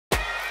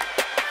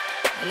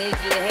I need you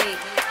to hate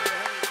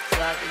so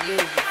I can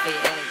use you for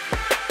your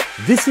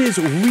energy. This is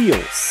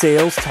real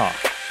sales talk.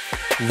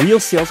 Real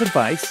sales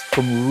advice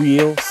from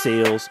real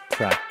sales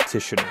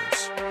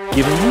practitioners.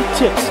 Giving you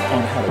tips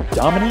on how to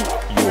dominate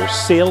your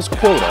sales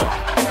quota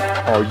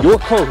are your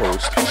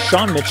co-hosts,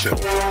 Sean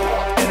Mitchell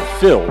and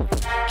Phil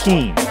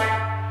Keene.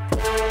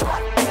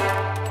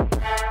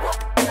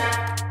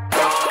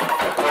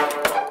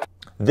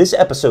 This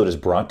episode is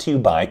brought to you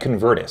by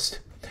Convertist.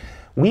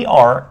 We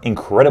are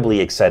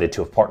incredibly excited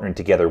to have partnered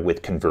together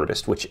with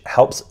Convertist, which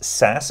helps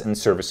SaaS and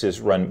services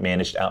run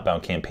managed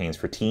outbound campaigns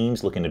for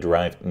teams looking to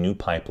drive new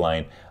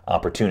pipeline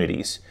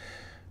opportunities.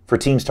 For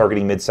teams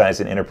targeting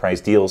mid-size and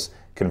enterprise deals,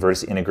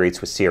 Convertist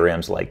integrates with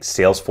CRMs like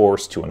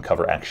Salesforce to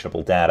uncover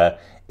actionable data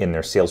in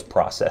their sales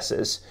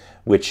processes,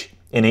 which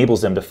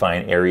enables them to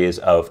find areas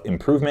of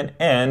improvement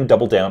and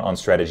double down on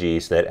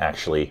strategies that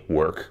actually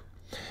work.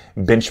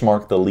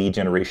 Benchmark the lead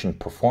generation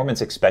performance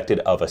expected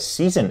of a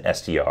seasoned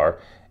SDR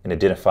and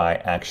identify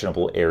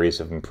actionable areas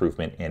of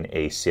improvement in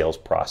a sales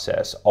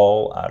process,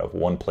 all out of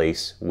one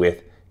place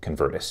with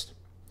Convertist.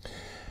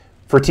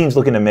 For teams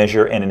looking to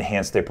measure and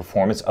enhance their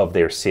performance of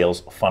their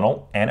sales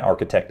funnel and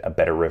architect a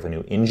better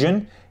revenue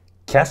engine,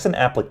 cast an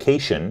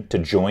application to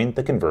join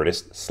the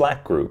Convertist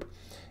Slack group.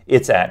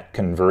 It's at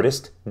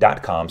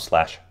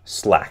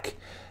convertist.com/Slack.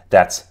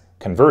 That's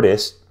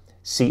Convertist,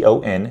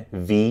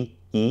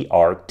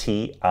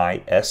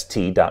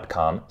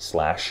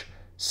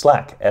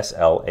 convertist.com/Slack,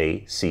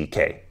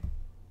 SLACK.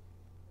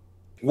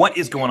 What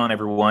is going on,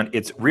 everyone?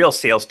 It's Real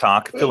Sales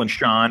Talk. Phil and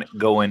Sean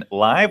going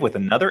live with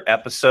another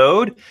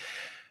episode.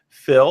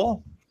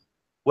 Phil,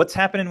 what's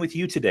happening with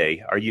you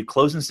today? Are you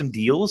closing some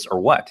deals or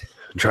what?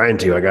 I'm trying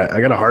to. I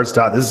got a hard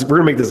stop. We're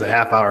gonna make this a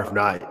half hour. If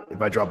not, if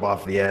I drop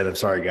off at the end, I'm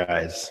sorry,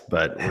 guys,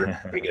 but we're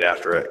gonna get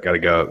after it. Gotta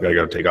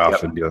go take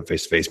off and do a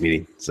face-to-face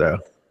meeting. So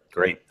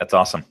great. That's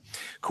awesome.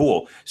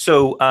 Cool.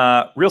 So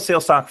Real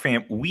Sales Talk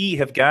fam, we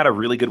have got a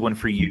really good one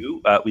for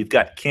you. We've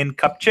got Ken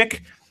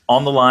Kupchik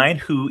on the line,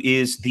 who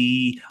is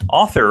the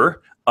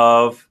author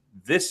of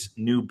this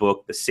new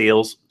book, the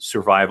Sales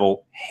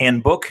Survival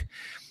Handbook.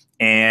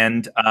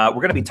 And we're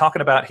going to be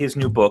talking about his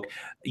new book.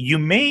 You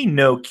may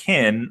know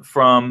Ken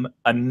from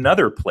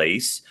another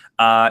place.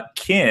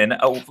 Ken,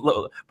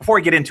 before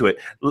I get into it,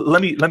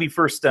 let me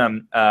first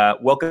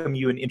welcome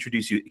you and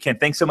introduce you. Ken,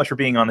 thanks so much for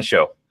being on the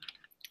show.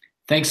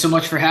 Thanks so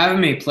much for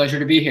having me. Pleasure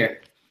to be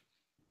here.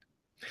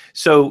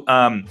 So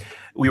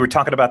we were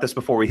talking about this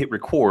before we hit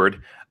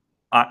record.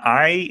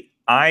 I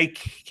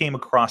came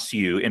across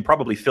you, and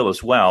probably Phil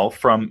as well,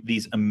 from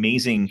these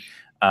amazing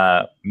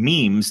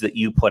memes that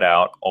you put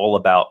out all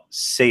about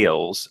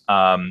sales.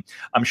 I'm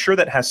sure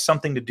that has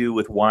something to do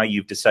with why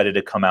you've decided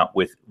to come out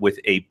with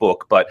a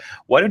book. But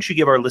why don't you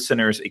give our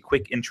listeners a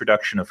quick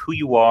introduction of who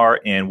you are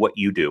and what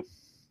you do?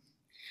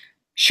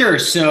 Sure.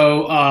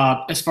 So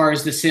as far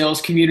as the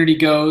sales community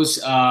goes,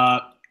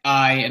 I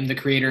am the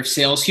creator of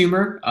Sales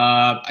Humor.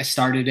 I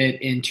started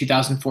it in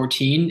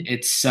 2014.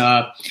 It's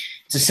a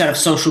set of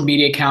social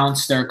media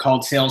accounts. They're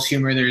called Sales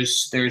Humor.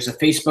 There's a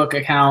Facebook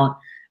account,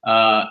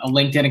 a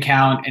LinkedIn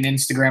account, an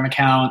Instagram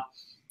account,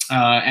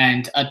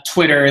 and a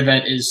Twitter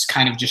that is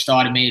kind of just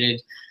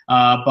automated.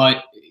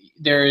 But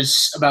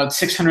there's about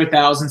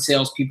 600,000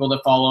 salespeople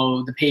that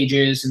follow the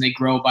pages, and they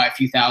grow by a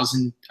few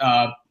thousand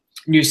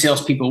new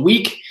salespeople a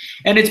week.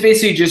 And it's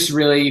basically just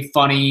really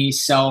funny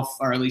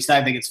or at least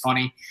I think it's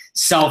funny,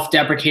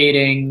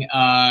 self-deprecating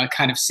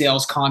kind of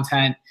sales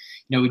content.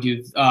 You know, we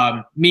do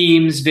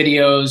memes,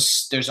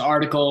 videos, there's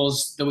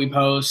articles that we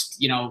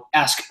post,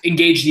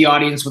 engage the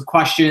audience with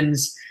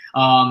questions.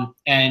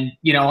 And,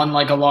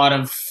 unlike a lot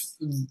of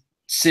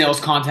sales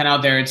content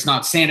out there, it's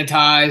not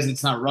sanitized.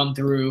 It's not run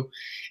through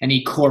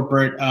any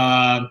corporate,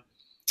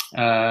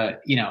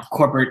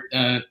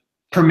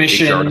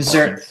 permissions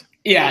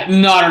yeah,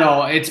 not at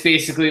all. It's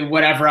basically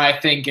whatever I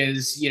think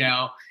is,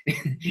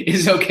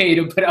 is okay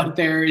to put out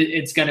there.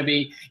 It's going to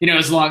be,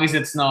 as long as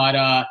it's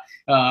not,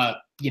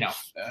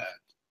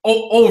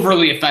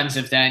 overly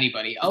offensive to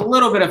anybody. A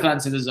little bit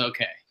offensive is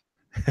okay.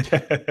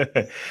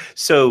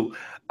 So,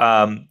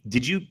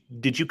 did you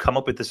come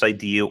up with this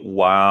idea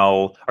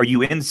are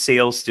you in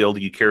sales still? Do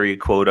you carry a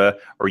quota,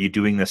 or are you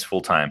doing this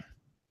full time?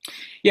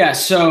 Yeah.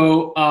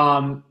 So,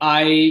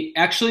 I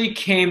actually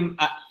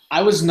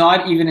I was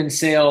not even in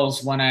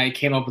sales when I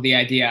came up with the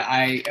idea.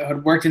 I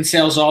had worked in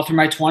sales all through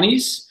my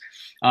 20s.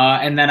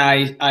 And then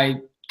I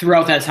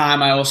throughout that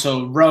time, I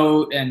also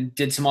wrote and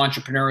did some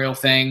entrepreneurial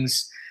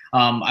things.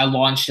 I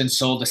launched and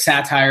sold a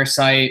satire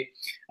site.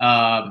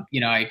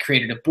 I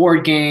created a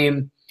board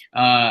game,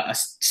 a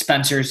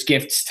Spencer's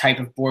Gifts type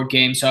of board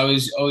game. So I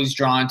was always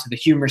drawn to the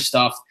humor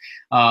stuff.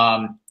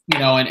 And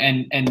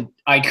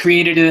I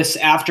created this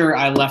after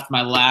I left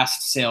my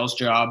last sales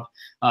job,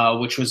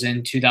 which was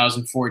in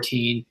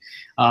 2014.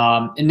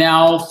 And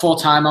now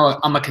full-time,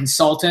 I'm a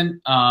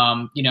consultant.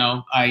 I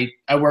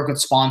work with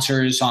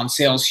sponsors on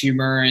Sales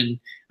Humor, and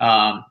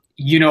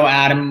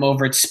Adam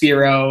over at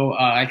Spiro.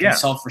 I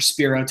consult for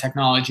Spiro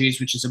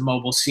Technologies, which is a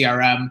mobile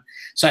CRM.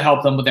 So I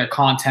help them with their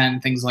content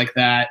and things like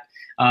that.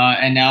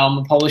 And now I'm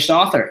a published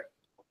author.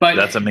 But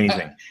That's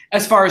amazing.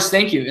 As far as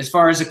thank you, as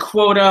far as a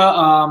quota,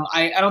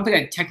 I don't think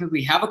I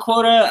technically have a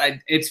quota.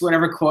 It's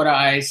whatever quota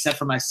I set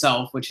for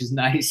myself, which is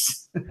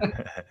nice.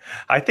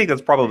 I think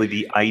that's probably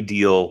the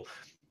ideal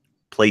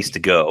place to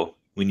go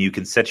when you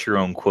can set your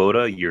own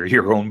quota. You're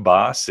your own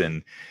boss,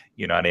 and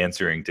you're not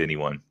answering to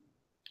anyone.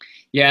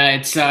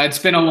 Yeah, it's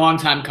been a long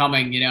time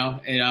coming.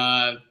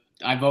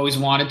 I've always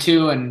wanted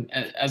to, and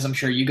as I'm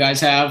sure you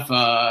guys have,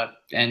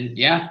 and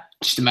yeah,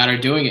 just a matter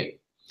of doing it.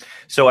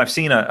 So I've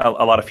seen a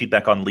lot of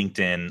feedback on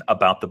LinkedIn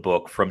about the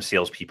book from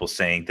salespeople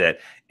saying that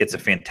it's a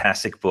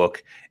fantastic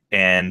book,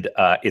 and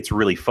it's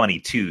really funny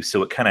too.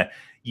 So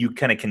you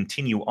kind of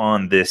continue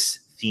on this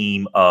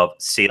theme of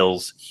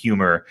sales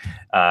humor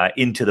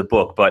into the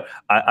book. But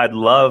I'd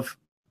love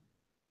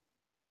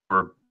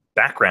your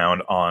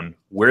background on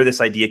where this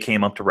idea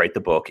came up to write the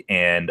book,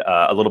 and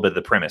a little bit of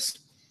the premise.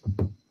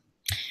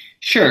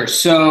 Sure.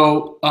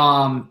 So,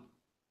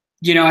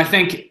 I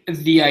think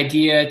the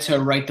idea to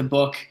write the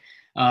book,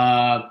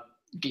 I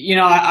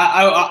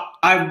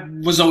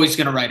was always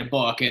going to write a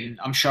book, and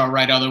I'm sure I'll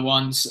write other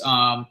ones.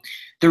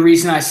 The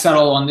reason I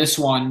settled on this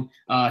one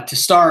to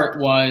start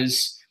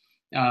was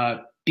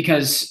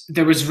because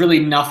there was really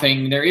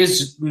nothing. There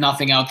is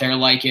nothing out there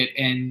like it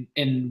in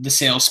the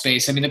sales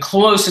space. I mean, the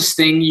closest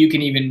thing you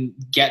can even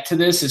get to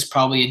this is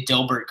probably a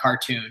Dilbert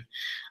cartoon.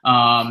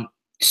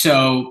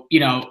 So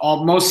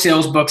most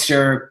sales books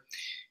are,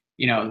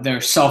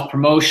 they're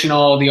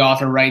self-promotional. The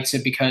author writes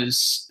it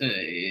because,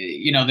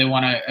 they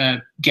want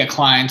to get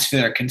clients for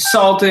their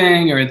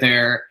consulting or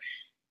their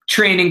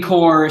training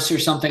course or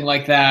something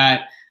like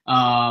that.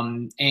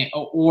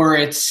 Or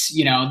it's,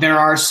 there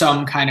are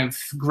some kind of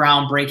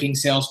groundbreaking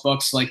sales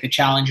books like the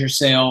Challenger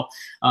Sale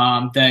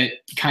that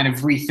kind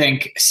of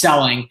rethink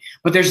selling.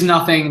 But there's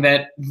nothing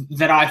that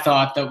I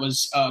thought that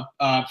was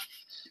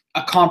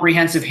a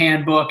comprehensive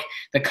handbook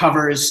that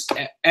covers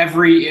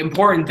every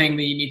important thing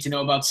that you need to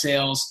know about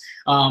sales,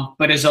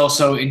 but is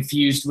also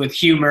infused with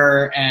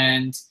humor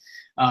and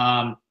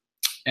that.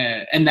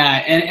 And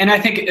I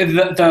think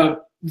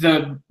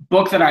the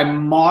book that I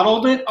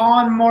modeled it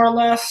on more or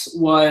less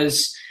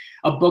was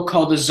a book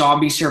called The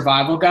Zombie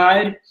Survival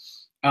Guide,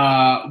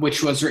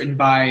 which was written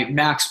by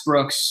Max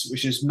Brooks,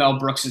 which is Mel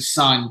Brooks'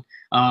 son.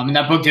 And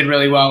that book did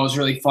really well. It was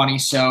really funny.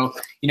 So,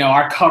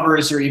 our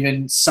covers are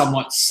even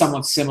somewhat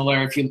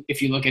similar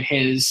if you look at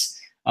his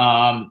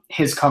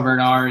cover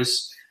and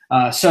ours.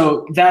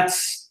 So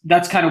that's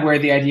kind of where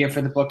the idea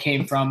for the book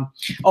came from.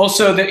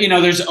 Also,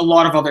 there's a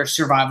lot of other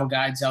survival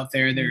guides out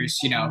there. There's,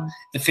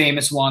 the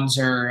famous ones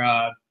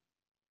are,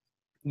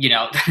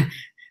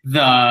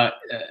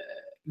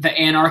 the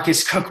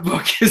Anarchist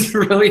Cookbook is a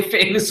really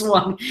famous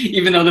one,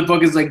 even though the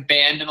book is like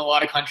banned in a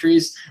lot of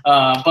countries.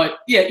 But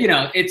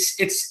yeah,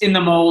 it's in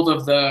the mold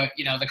of the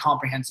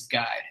comprehensive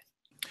guide.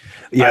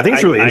 Yeah, I think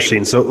it's really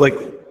interesting. So like,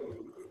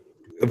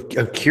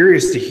 I'm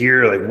curious to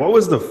hear, like, what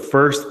was the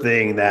first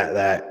thing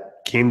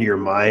that came to your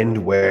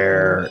mind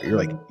where you're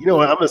like, I'm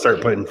going to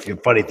start putting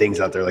funny things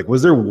out there. Like,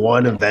 was there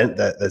one event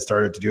that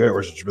started to do it, or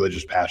was it really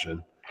just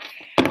passion?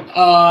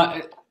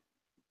 Yeah,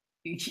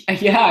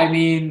 I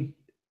mean,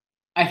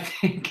 I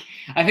think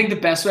the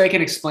best way I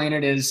can explain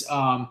it is,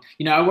 I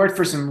worked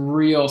for some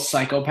real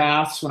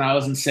psychopaths when I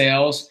was in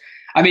sales.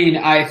 I mean,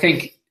 I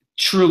think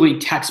truly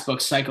textbook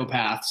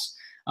psychopaths.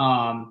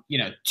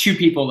 Two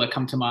people that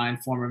come to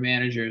mind, former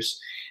managers.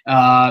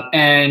 I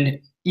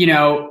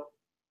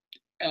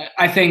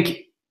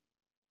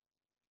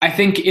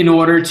think in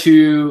order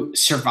to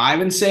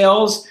survive in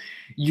sales,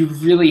 you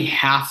really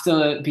have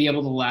to be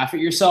able to laugh at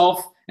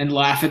yourself and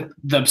laugh at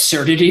the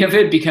absurdity of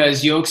it,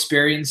 because you'll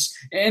experience,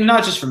 and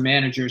not just from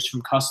managers,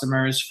 from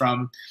customers,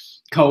 from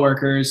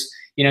coworkers,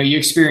 you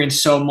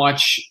experience so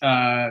much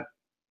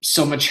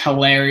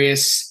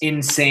hilarious,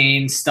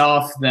 insane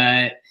stuff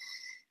that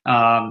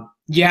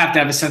you have to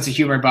have a sense of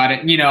humor about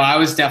it. I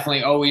was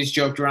definitely always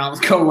joked around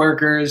with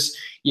coworkers,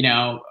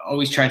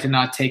 always tried to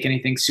not take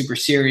anything super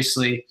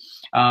seriously.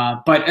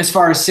 But as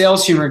far as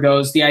sales humor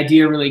goes, the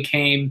idea really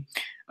came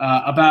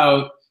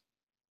about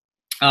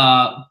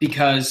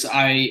because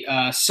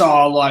I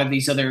saw a lot of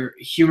these other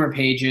humor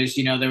pages.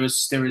 I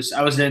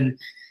was in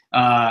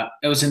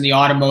the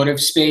automotive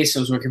space.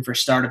 I was working for a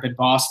startup in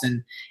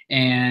Boston,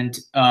 and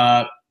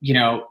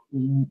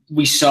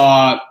we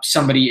saw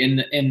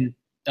somebody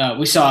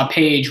we saw a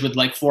page with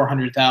like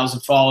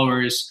 400,000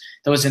 followers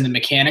that was in the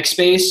mechanic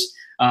space,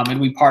 and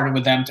we partnered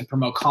with them to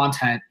promote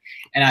content.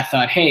 And I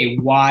thought, hey,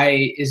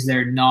 why is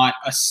there not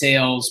a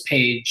sales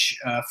page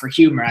for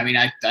humor? I mean,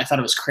 I thought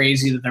it was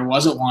crazy that there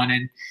wasn't one.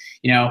 And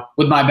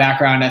with my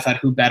background, I thought,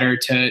 who better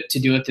to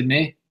do it than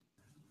me?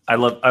 I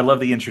love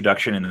the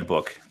introduction in the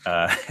book.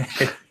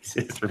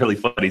 It's really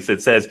funny. So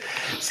it says,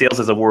 sales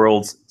is the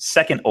world's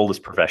second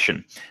oldest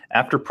profession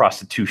after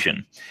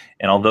prostitution.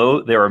 And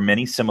although there are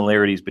many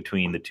similarities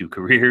between the two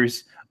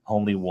careers,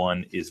 only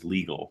one is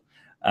legal.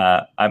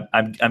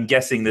 I'm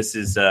guessing this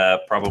is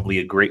probably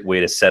a great way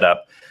to set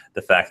up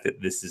the fact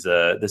that this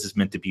is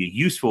meant to be a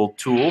useful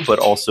tool, but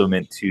also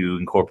meant to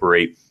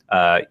incorporate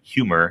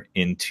humor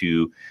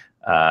into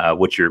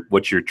what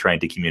you're trying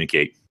to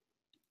communicate.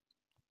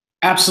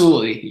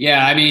 Absolutely.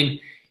 Yeah. I mean,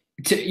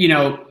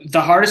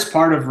 the hardest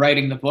part of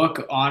writing the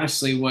book,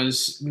 honestly,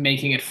 was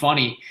making it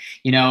funny.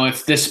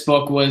 If this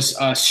book was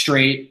a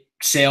straight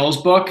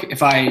sales book,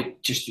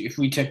 if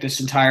we took this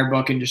entire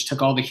book and just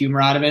took all the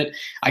humor out of it,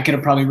 I could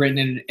have probably written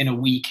it in a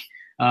week.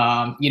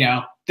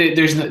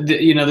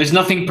 There's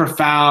nothing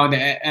profound,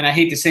 and I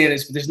hate to say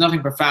this, but there's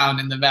nothing profound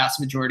in the vast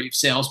majority of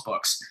sales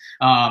books.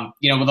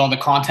 With all the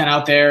content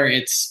out there,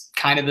 it's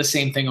kind of the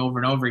same thing over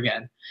and over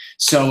again.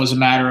 So it was a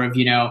matter of,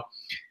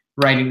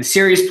 writing the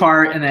serious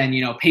part and then,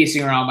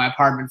 pacing around my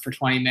apartment for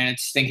 20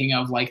 minutes, thinking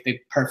of like the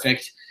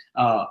perfect,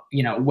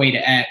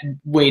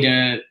 way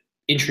to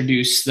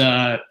introduce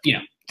the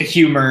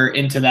humor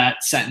into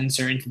that sentence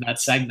or into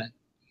that segment.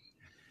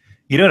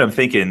 You know what I'm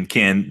thinking,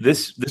 Ken?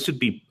 This would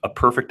be a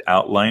perfect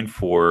outline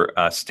for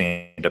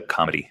stand-up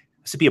comedy.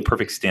 This would be a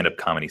perfect stand-up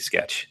comedy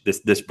sketch.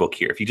 This book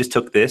here. If you just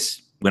took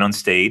this, went on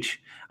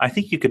stage, I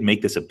think you could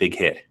make this a big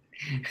hit.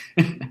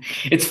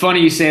 It's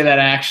funny you say that.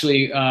 I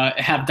actually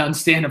have done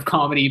stand-up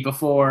comedy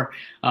before.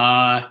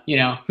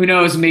 Who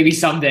knows? Maybe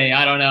someday.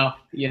 I don't know.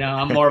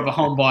 I'm more of a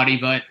homebody,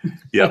 but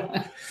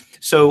yeah.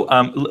 So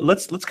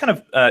let's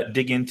kind of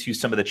dig into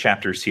some of the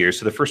chapters here.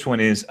 So the first one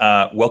is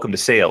Welcome to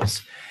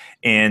Sales.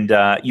 And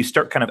you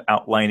start kind of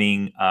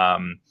outlining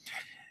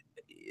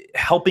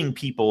helping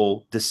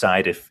people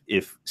decide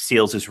if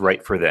sales is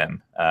right for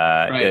them.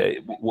 Right.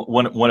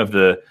 One of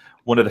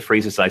the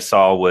phrases I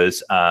saw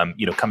was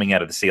coming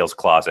out of the sales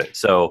closet.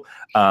 So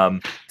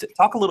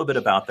talk a little bit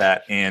about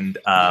that. And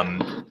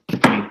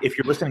if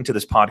you're listening to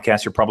this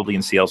podcast, you're probably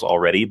in sales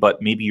already,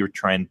 but maybe you're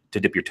trying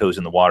to dip your toes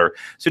in the water.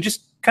 So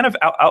just kind of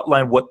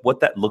outline what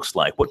that looks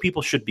like, what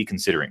people should be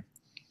considering.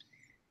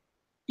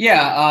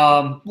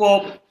 Yeah.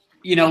 Well,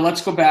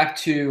 let's go back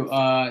to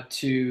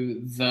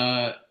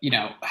the,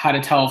 how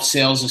to tell if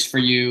sales is for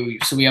you.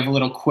 So we have a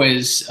little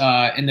quiz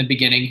in the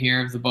beginning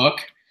here of the book,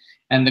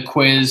 and the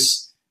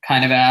quiz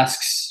kind of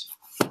asks,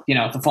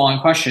 the following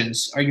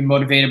questions. Are you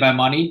motivated by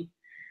money?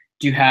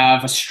 Do you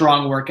have a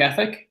strong work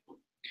ethic?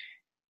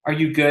 Are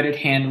you good at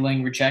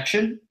handling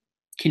rejection?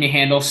 Can you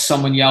handle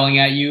someone yelling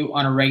at you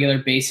on a regular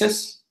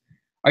basis?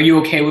 Are you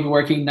okay with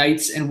working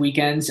nights and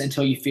weekends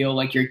until you feel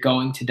like you're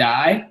going to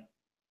die?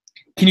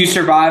 Can you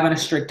survive on a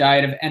strict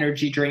diet of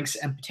energy drinks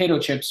and potato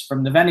chips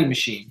from the vending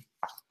machine?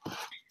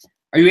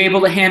 Are you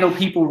able to handle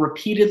people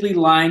repeatedly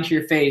lying to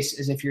your face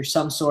as if you're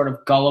some sort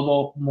of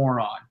gullible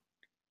moron?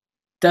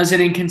 Does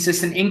an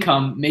inconsistent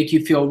income make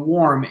you feel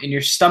warm in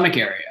your stomach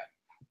area?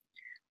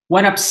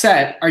 When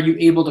upset, are you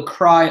able to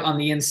cry on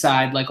the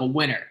inside like a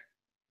winner?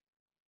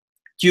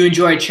 Do you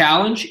enjoy a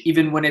challenge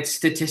even when it's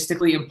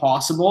statistically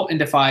impossible and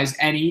defies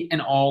any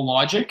and all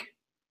logic?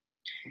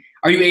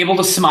 Are you able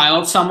to smile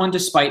at someone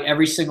despite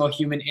every single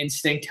human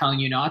instinct telling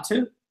you not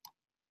to?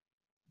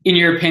 In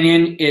your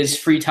opinion, is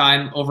free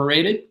time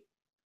overrated?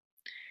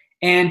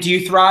 And do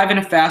you thrive in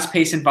a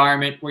fast-paced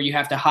environment where you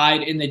have to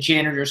hide in the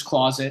janitor's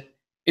closet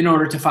in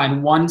order to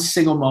find one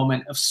single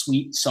moment of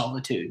sweet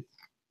solitude?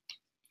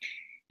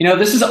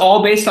 This is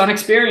all based on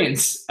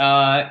experience.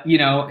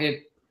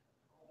 Obviously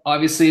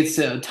it's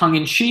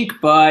tongue-in-cheek,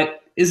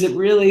 but is it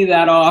really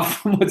that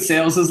off from what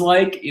sales is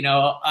like?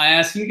 I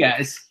ask you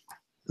guys.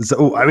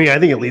 So, I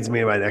think it leads me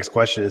to my next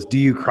question is, do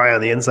you cry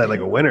on the inside like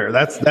a winner?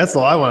 That's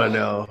all I want to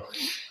know.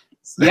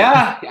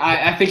 Yeah,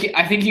 I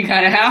think you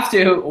kind of have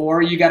to,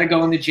 or you got to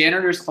go in the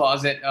janitor's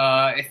closet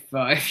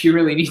if you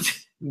really need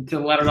to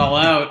let it all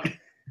out.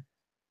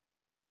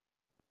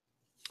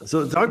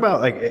 So talk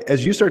about, like,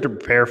 as you start to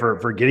prepare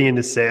for getting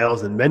into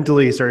sales and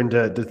mentally starting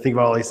to think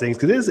about all these things,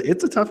 because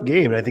it's a tough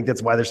game, and I think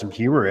that's why there's some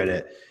humor in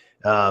it.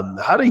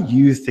 How do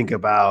you think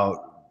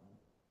about,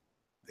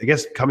 I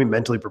guess, coming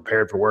mentally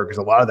prepared for work? Because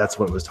a lot of that's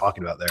what I was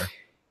talking about there.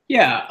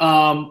 Yeah.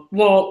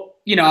 Well,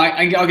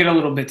 I'll get a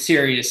little bit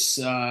serious,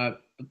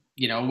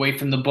 away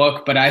from the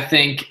book, but I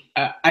think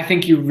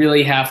you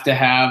really have to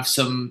have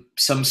some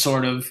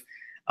sort of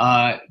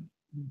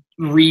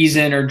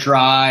reason or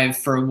drive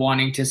for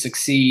wanting to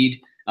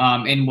succeed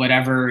in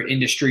whatever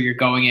industry you're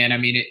going in.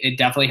 It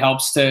definitely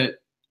helps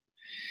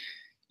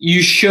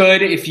you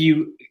should, if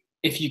you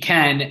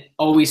can,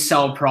 always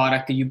sell a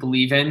product that you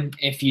believe in.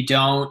 If you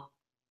don't,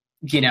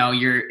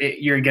 you're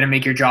going to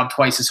make your job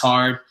twice as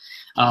hard.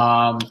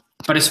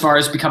 But as far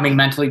as becoming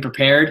mentally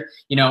prepared,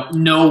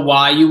 know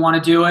why you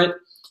want to do it.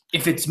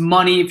 If it's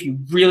money, if you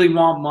really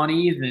want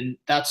money, then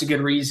that's a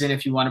good reason.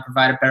 If you want to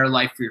provide a better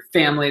life for your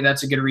family,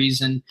 that's a good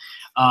reason.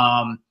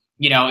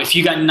 If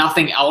you got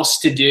nothing else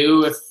to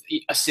do, if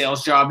a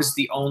sales job is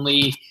the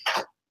only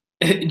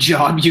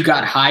job you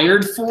got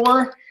hired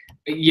for,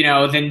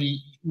 then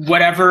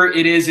whatever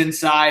it is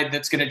inside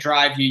that's going to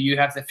drive you, you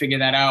have to figure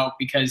that out,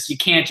 because you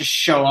can't just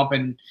show up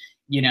and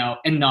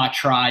not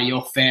try.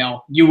 You'll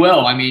fail. You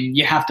will.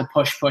 You have to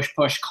push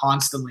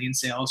constantly in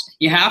sales.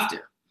 You have to.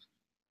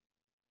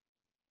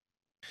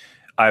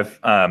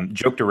 I've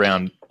joked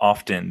around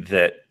often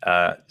that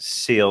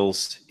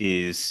sales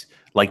is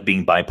like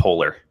being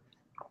bipolar.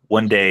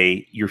 One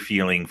day you're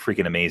feeling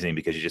freaking amazing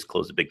because you just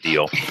closed a big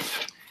deal.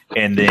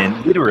 And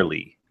then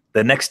literally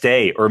the next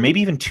day, or maybe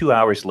even 2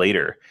 hours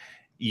later,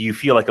 you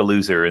feel like a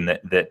loser, and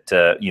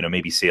that you know,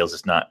 maybe sales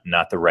is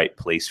not the right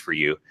place for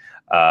you.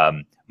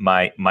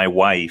 My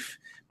wife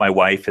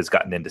has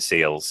gotten into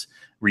sales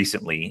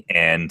recently,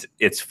 and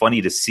it's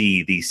funny to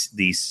see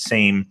these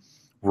same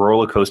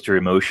roller coaster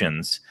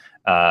emotions,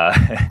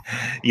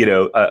 you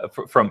know,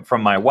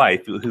 from my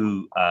wife,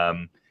 who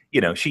you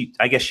know,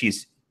 I guess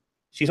she's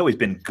always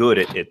been good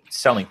at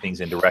selling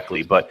things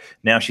indirectly, but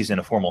now she's in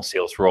a formal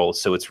sales role.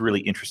 So it's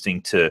really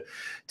interesting to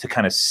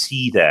kind of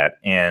see that.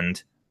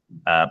 And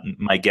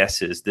my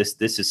guess is this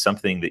is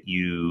something that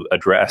you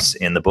address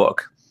in the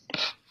book.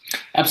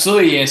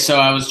 Absolutely. Yeah. So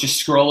I was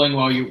just scrolling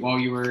while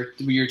you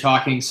were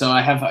talking. So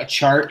I have a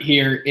chart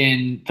here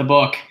in the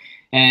book,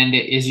 and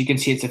as you can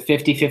see, it's a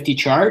 50-50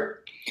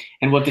 chart.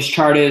 And what this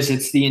chart is,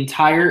 it's the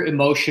entire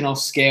emotional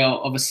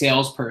scale of a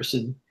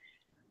salesperson.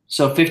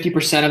 So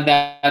 50% of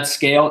that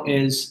scale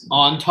is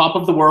on top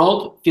of the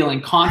world, feeling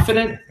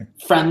confident,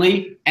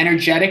 friendly,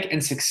 energetic,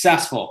 and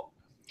successful.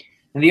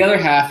 And the other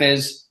half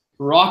is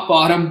rock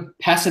bottom,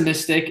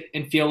 pessimistic,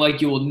 and feel like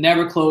you will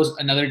never close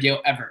another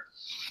deal ever.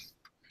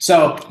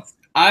 So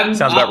sounds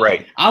about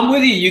right. I'm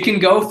with you. You can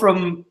go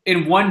from,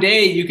 in one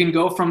day, you can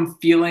go from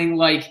feeling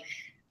like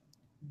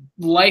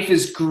life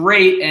is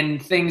great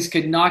and things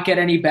could not get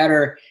any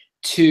better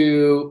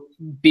to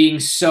being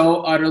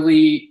so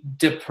utterly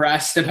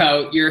depressed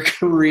about your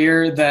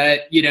career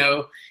that, you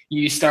know,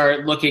 you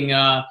start looking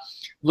up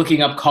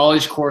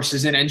college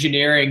courses in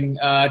engineering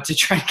to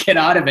try to get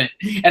out of it.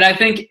 And I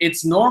think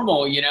it's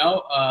normal, you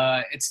know,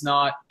 it's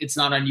not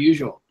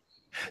unusual.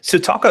 So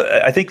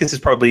I think this is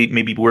probably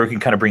maybe where we can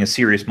kind of bring a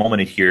serious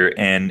moment in here,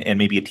 and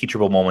maybe a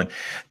teachable moment.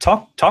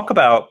 Talk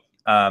about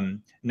now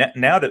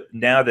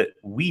that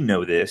we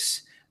know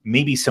this,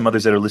 maybe some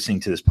others that are listening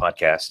to this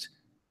podcast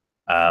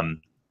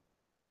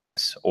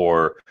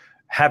or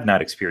have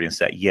not experienced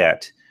that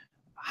yet.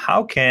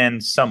 How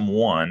can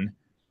someone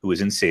who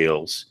is in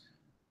sales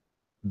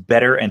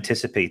better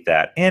anticipate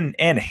that and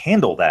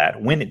handle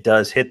that when it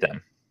does hit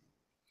them?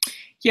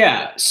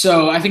 Yeah,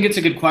 so I think it's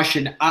a good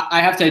question.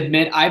 I have to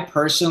admit, I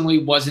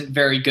personally wasn't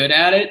very good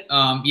at it.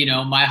 You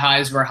know, my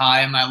highs were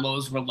high and my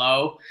lows were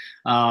low.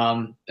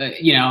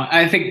 You know,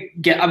 I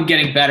think I'm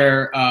getting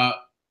better at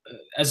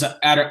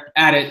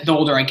it the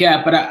older I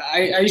get. But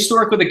I used to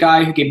work with a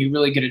guy who gave me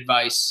really good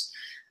advice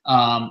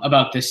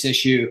about this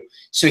issue.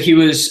 So he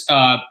was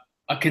a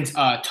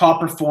top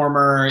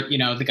performer. You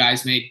know, the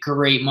guy's made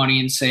great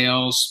money in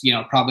sales, you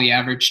know, probably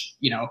averaged,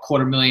 you know,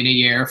 $250,000 a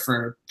year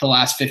for the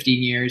last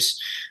 15 years.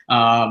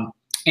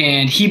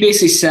 And he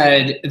basically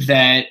said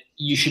that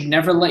you should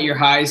never let your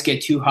highs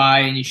get too high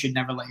and you should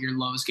never let your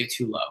lows get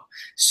too low.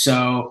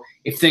 So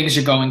if things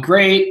are going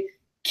great,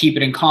 keep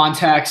it in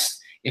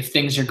context. If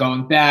things are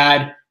going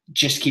bad,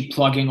 just keep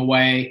plugging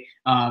away.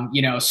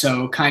 You know,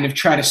 so kind of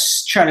try to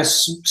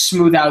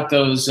smooth out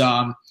those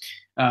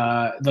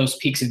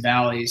peaks and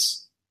valleys.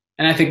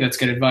 And I think that's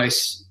good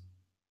advice.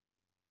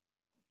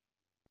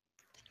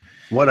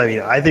 One, I mean,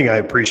 I think I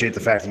appreciate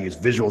the fact that you use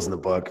visuals in the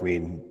book. I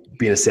mean,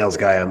 being a sales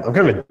guy, I'm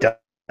kind of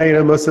you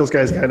know, most sales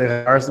guys kind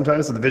of are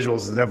sometimes, so the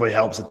visuals definitely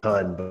helps a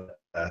ton. But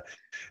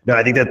no,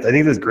 I think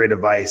that's great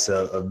advice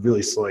of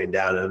really slowing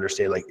down and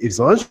understanding, like, as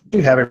long as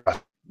you have it,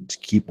 to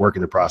keep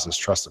working the process,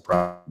 trust the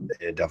process,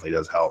 it definitely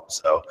does help.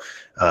 So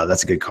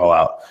that's a good call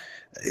out.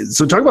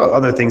 So talk about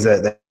other things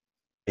that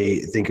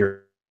I think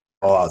are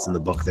call outs in the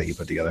book that you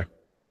put together.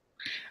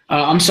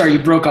 I'm sorry, you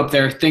broke up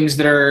there. Things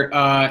that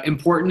are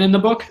important in the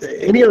book?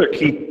 Any other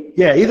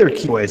either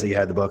key ways that you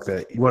had the book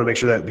that you want to make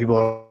sure that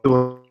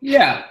people.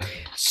 Yeah.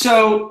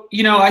 So,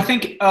 you know, I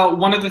think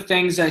one of the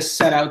things I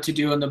set out to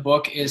do in the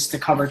book is to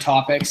cover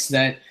topics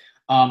that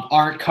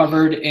aren't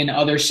covered in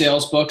other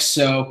sales books.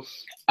 So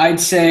I'd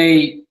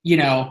say, you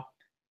know,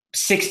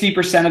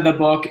 60% of the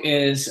book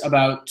is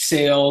about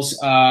sales,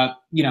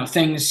 you know,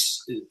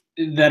 things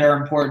that are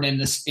important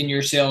in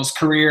your sales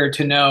career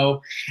to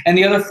know. And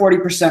the other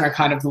 40% are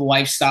kind of the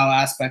lifestyle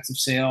aspects of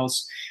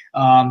sales.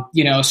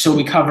 You know, so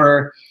we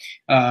cover,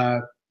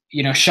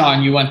 you know,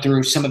 Sean, you went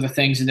through some of the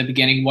things in the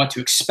beginning, what to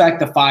expect,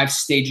 the 5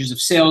 stages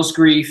of sales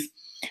grief.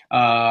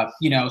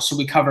 You know, so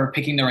we cover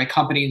picking the right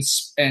company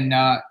and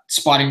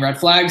spotting red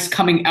flags,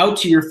 coming out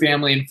to your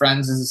family and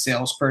friends as a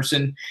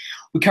salesperson.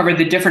 We cover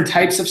the different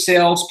types of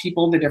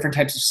salespeople, the different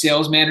types of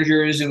sales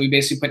managers, and we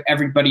basically put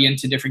everybody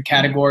into different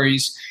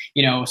categories.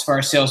 You know, as far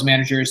as sales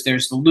managers,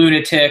 there's the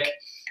lunatic,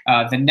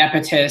 the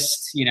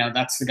nepotist, you know,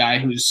 that's the guy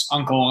whose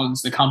uncle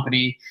owns the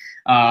company.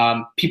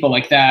 People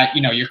like that,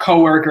 you know, your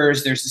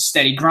coworkers, there's the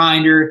steady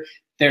grinder,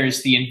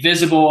 there's the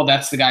invisible,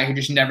 that's the guy who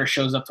just never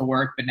shows up to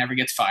work but never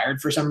gets fired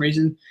for some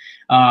reason.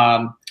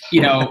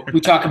 You know,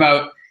 we talk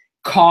about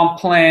comp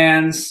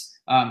plans,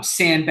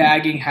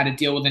 sandbagging, how to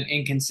deal with an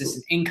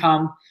inconsistent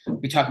income.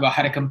 We talk about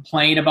how to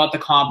complain about the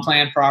comp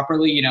plan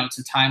properly. You know, it's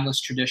a timeless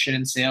tradition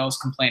in sales,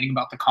 complaining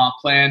about the comp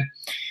plan.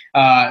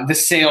 The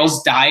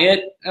sales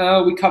diet,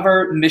 we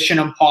cover Mission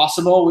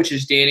Impossible, which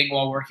is dating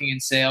while working in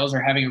sales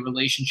or having a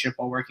relationship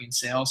while working in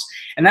sales.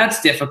 And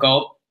that's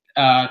difficult,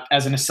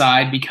 as an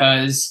aside,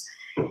 because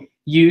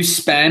you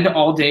spend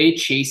all day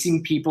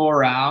chasing people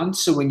around.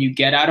 So when you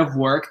get out of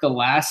work, the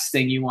last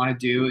thing you want to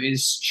do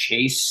is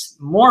chase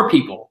more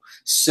people.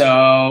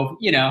 So,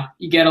 you know,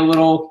 you get a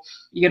little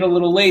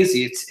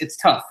lazy. It's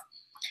tough.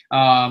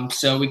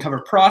 So we cover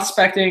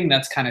prospecting.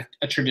 That's kind of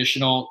a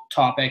traditional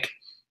topic.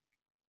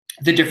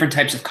 The different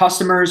types of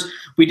customers.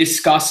 We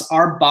discuss,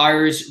 are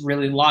buyers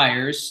really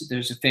liars?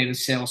 There's a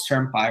famous sales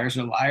term, buyers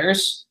are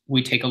liars.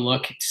 We take a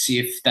look to see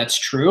if that's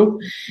true.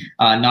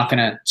 Not going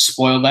to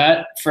spoil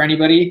that for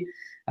anybody.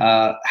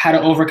 How to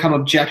overcome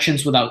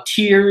objections without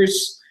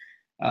tears.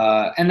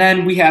 And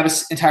then we have an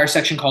entire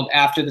section called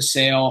After the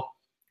Sale,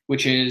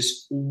 which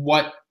is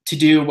what to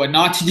do, what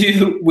not to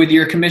do with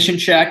your commission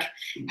check,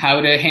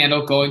 how to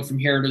handle going from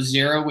 0 to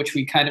 0, which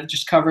we kind of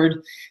just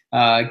covered,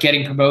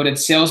 getting promoted,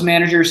 sales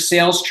managers,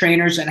 sales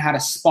trainers, and how to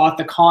spot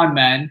the con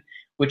men,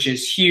 which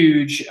is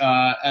huge,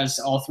 as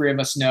all three of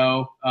us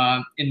know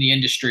in the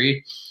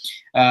industry.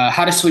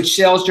 How to switch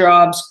sales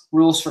jobs,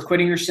 rules for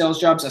quitting your sales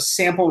jobs, a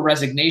sample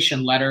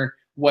resignation letter,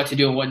 what to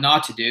do and what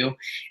not to do.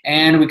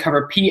 And we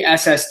cover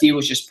PSSD,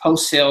 which is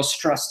post-sales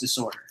stress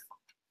disorder.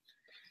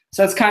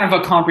 So that's kind of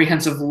a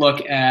comprehensive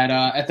look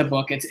at the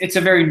book. It's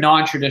a very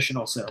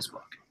non-traditional sales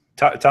book.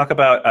 Talk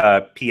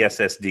about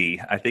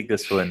PSSD. I think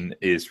this one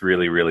is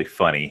really, really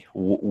funny.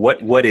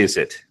 What is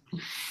it?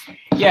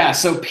 Yeah,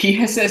 so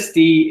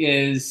PSSD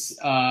is,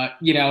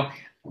 you know,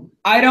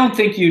 I don't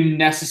think you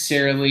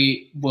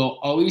necessarily will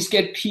always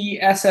get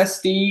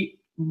PSSD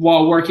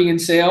while working in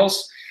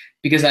sales,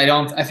 because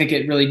I think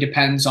it really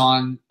depends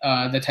on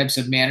the types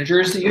of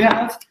managers that you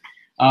have.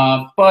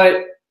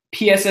 But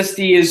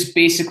PSSD is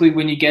basically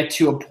when you get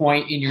to a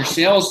point in your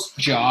sales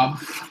job,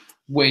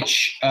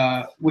 which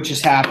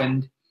has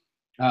happened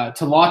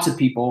to lots of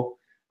people,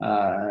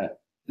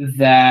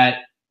 that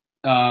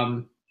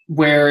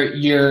where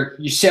your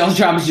sales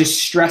job is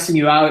just stressing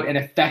you out and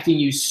affecting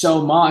you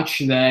so much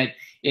that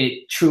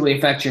it truly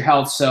affects your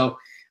health. So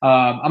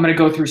I'm going to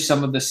go through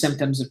some of the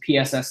symptoms of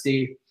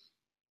PSSD.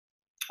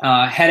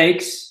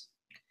 Headaches,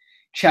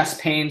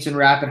 chest pains and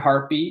rapid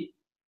heartbeat,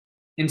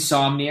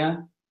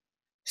 insomnia,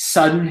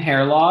 sudden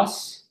hair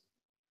loss,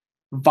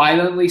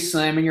 violently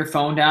slamming your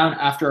phone down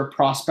after a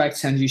prospect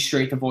sends you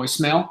straight to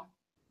voicemail,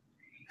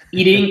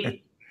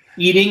 eating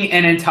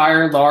an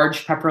entire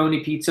large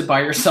pepperoni pizza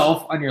by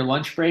yourself on your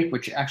lunch break,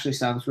 which actually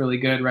sounds really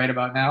good right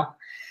about now,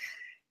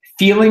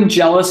 feeling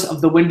jealous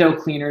of the window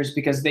cleaners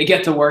because they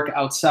get to work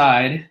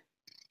outside,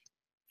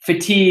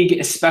 fatigue,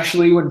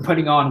 especially when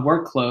putting on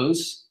work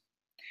clothes,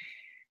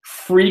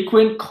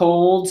 frequent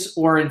colds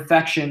or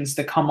infections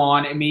that come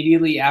on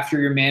immediately after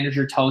your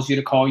manager tells you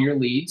to call your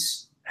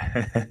leads,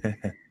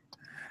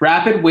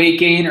 rapid weight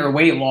gain or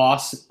weight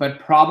loss, but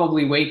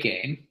probably weight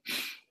gain,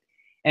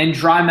 and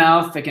dry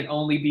mouth that can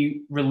only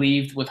be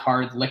relieved with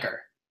hard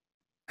liquor.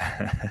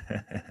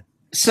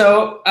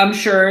 So I'm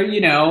sure,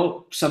 you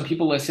know, some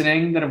people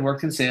listening that have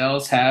worked in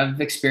sales have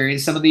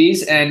experienced some of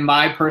these. And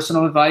my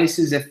personal advice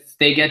is, if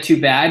they get too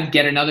bad,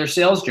 get another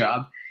sales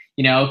job,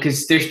 you know,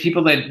 because there's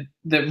people that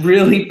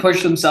really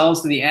push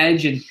themselves to the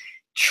edge and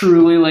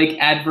truly like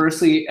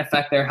adversely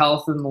affect their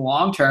health in the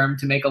long term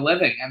to make a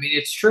living. I mean,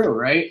 it's true,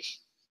 right?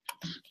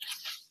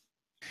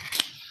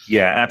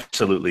 Yeah,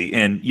 absolutely.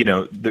 And, you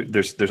know,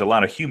 there's a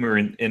lot of humor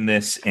in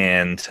this.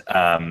 And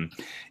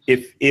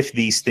if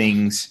these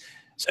things,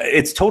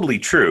 it's totally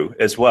true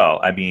as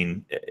well. I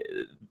mean,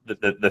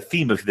 the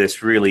theme of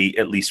this really,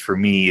 at least for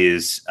me,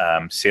 is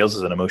sales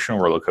is an emotional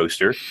roller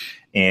coaster,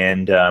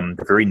 and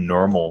very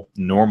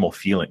normal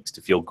feelings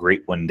to feel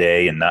great one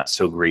day and not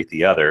so great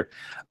the other.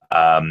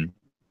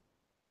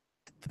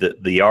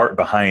 The art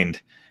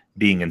behind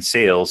being in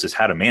sales is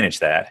how to manage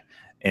that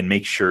and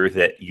make sure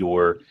that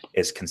you're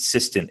as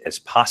consistent as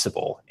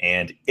possible.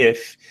 And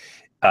if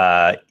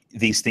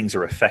these things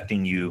are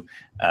affecting you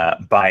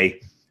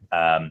by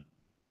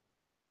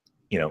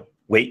you know,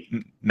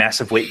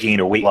 massive weight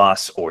gain or weight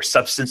loss or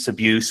substance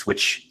abuse,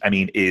 which I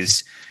mean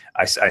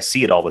I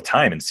see it all the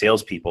time in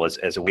salespeople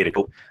as a way to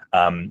go,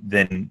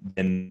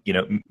 then you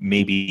know,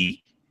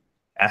 maybe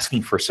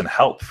asking for some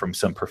help from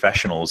some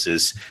professionals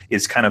is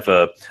kind of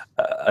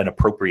an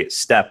appropriate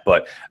step.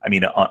 But I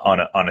mean,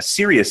 on a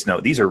serious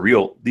note, these are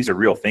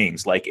real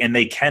things, like, and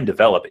they can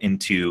develop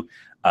into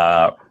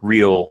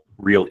real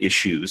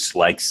issues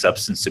like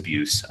substance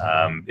abuse.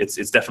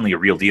 It's definitely a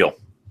real deal.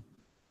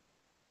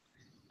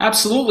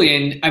 Absolutely.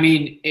 And I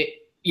mean,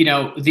 you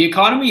know, the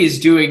economy is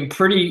doing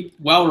pretty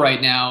well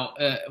right now,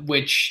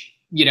 which,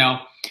 you know,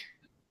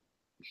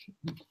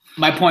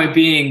 my point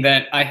being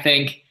that I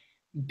think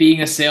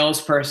being a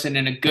salesperson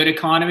in a good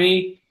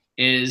economy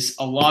is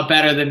a lot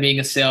better than being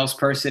a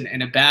salesperson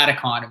in a bad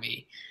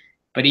economy.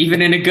 But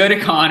even in a good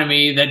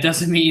economy, that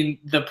doesn't mean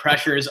the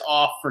pressure is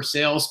off for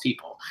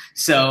salespeople.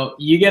 So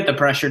you get the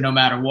pressure no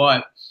matter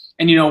what.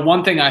 And, you know,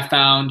 one thing I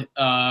found,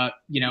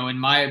 you know, in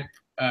my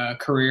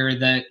career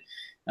that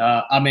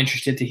I'm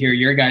interested to hear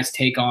your guys'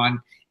 take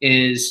on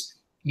is,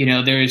 you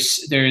know,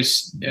 there's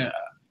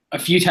a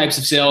few types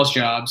of sales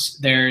jobs.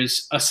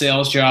 There's a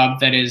sales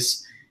job that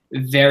is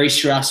very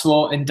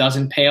stressful and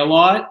doesn't pay a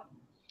lot.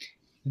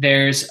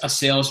 there's a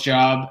sales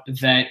job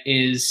that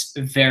is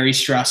very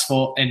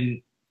stressful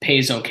and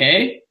pays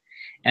okay,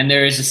 and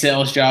there is a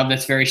sales job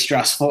that's very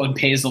stressful and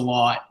pays a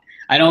lot.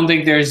 I don't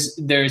think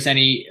there's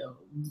any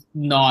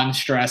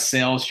non-stress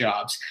sales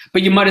jobs,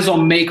 but you might as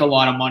well make a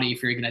lot of money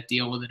if you're going to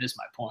deal with it, is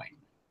my point.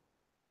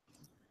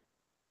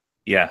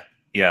 Yeah,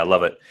 I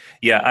love it.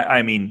 Yeah,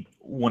 I mean,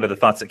 one of the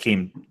thoughts that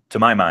came to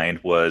my mind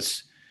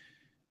was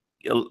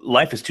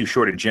life is too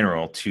short in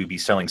general to be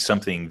selling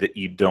something that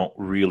you don't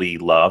really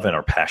love and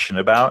are passionate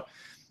about.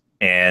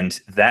 And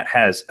that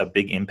has a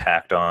big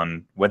impact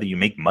on whether you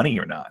make money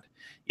or not.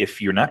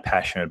 If you're not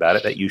passionate about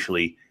it, that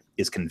usually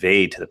is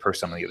conveyed to the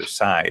person on the other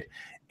side.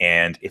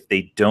 And if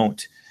they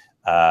don't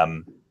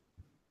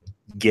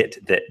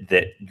get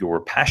that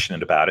you're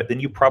passionate about it, then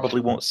you probably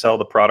won't sell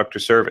the product or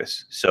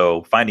service.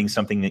 So finding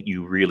something that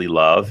you really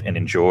love and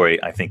enjoy,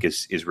 I think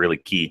is really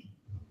key.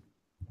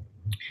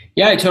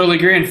 Yeah, I totally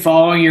agree. And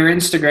following your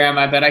Instagram,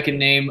 I bet I can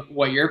name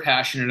what you're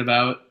passionate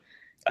about.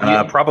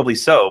 Probably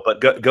so, but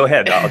go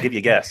ahead. I'll give you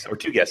a guess or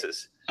two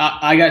guesses.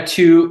 I got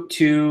two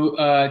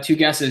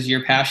guesses.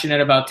 You're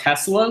passionate about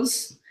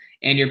Teslas,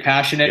 and you're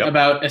passionate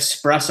about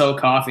espresso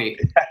coffee.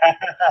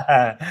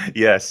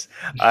 Yes,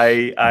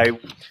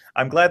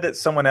 I'm glad that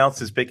someone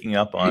else is picking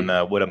up on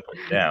what I'm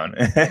putting down.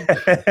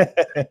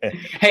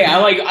 Hey, I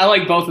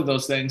like both of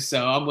those things,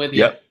 so I'm with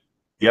you.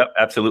 Yep,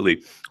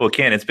 absolutely. Well,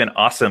 Ken, it's been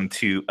awesome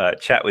to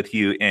chat with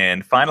you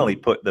and finally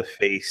put the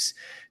face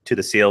to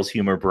the Sales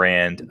Humor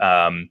brand.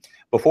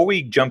 Before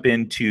we jump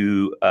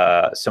into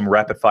some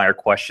rapid fire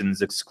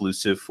questions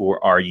exclusive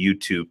for our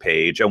YouTube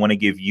page, I want to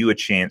give you a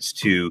chance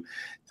to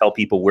tell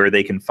people where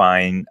they can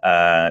find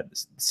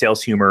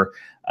Sales Humor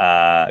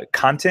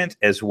content,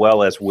 as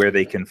well as where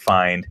they can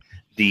find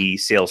the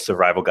Sales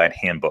Survival Guide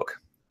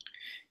Handbook.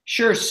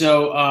 Sure.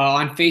 So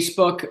on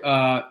Facebook,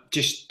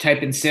 just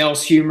type in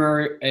Sales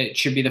Humor. It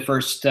should be the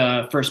first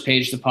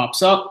page that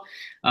pops up.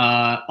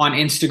 On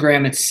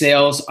Instagram, it's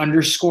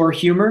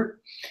sales_humor.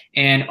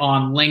 And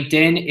on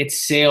LinkedIn, it's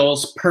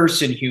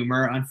salesperson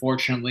humor.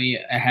 Unfortunately,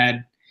 I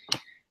had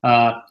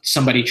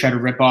somebody try to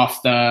rip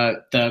off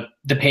the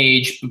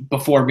page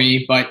before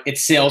me, but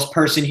it's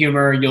salesperson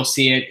humor. You'll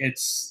see it.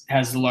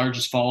 Has the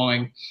largest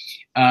following.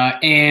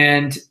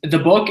 And the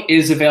book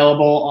is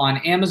available on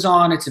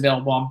Amazon. It's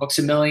available on Books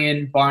A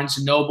Million,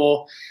 Barnes &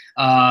 Noble.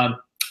 And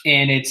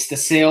it's the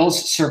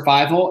Sales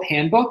Survival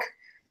Handbook.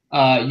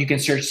 You can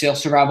search Sales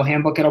Survival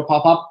Handbook. It'll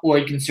pop up. Or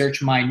you can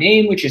search my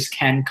name, which is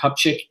Ken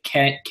Kupchik,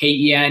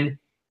 KenKupchik.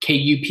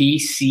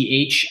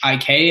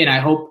 And I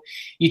hope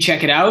you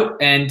check it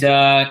out. And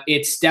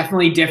it's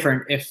definitely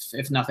different,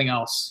 if nothing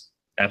else.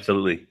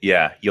 Absolutely.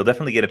 Yeah. You'll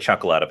definitely get a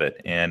chuckle out of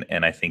it. And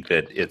I think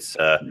that it's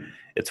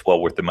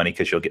well worth the money,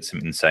 because you'll get some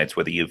insights,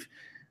 whether you've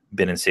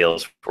been in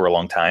sales for a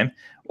long time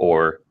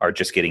or are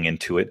just getting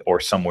into it or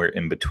somewhere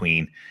in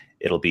between.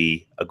 It'll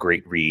be a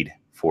great read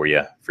for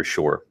you, for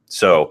sure.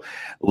 So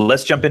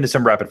let's jump into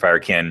some rapid fire,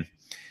 Ken.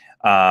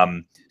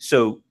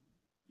 So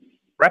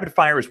rapid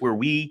fire is where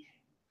we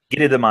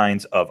get into the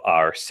minds of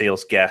our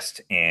sales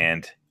guests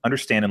and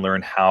understand and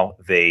learn how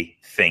they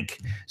think.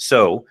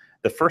 So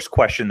the first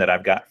question that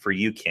I've got for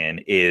you, Ken,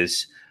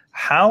 is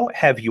how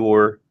have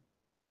your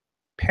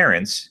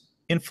parents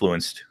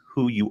influenced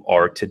who you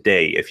are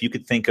today? If you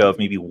could think of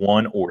maybe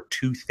one or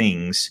two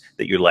things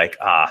that you're like,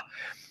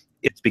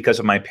 it's because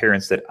of my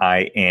parents that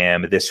I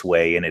am this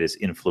way, and it has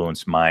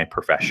influenced my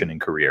profession and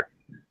career.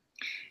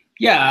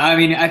 Yeah, I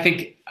mean, I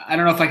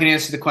don't know if I can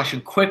answer the question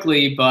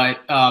quickly,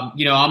 but I'm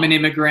an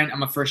immigrant.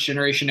 I'm a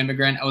first-generation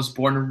immigrant. I was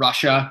born in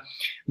Russia,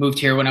 moved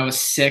here when I was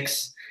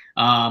 6.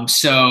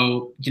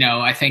 So,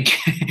 I think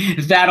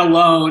that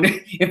alone,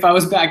 if I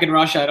was back in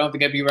Russia, I don't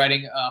think I'd be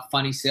writing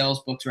funny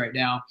sales books right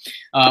now.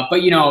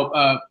 But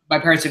my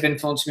parents have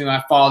influenced me.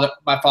 My father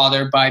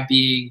by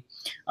being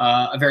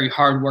a very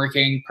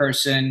hardworking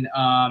person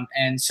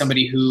and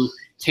somebody who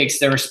takes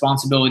their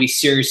responsibility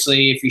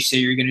seriously. If you say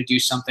you're going to do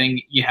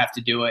something, you have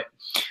to do it.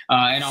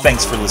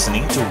 Thanks for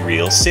listening to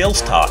Real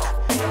Sales Talk,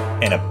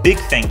 and a big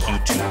thank you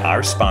to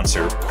our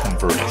sponsor,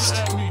 Convertist.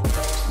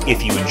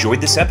 If you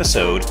enjoyed this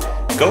episode,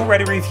 go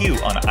write a review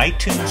on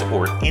iTunes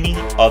or any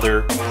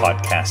other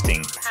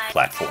podcasting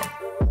platform.